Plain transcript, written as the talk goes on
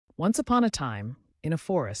Once upon a time, in a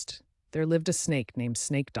forest, there lived a snake named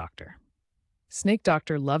Snake Doctor. Snake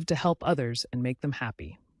Doctor loved to help others and make them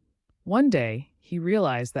happy. One day, he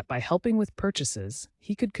realized that by helping with purchases,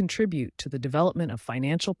 he could contribute to the development of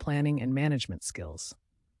financial planning and management skills.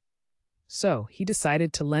 So, he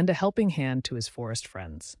decided to lend a helping hand to his forest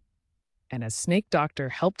friends. And as Snake Doctor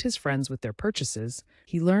helped his friends with their purchases,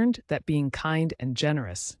 he learned that being kind and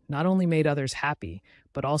generous not only made others happy,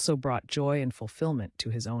 but also brought joy and fulfillment to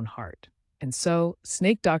his own heart. And so,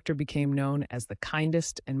 Snake Doctor became known as the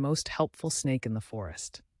kindest and most helpful snake in the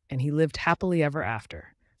forest. And he lived happily ever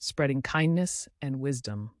after, spreading kindness and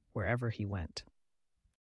wisdom wherever he went.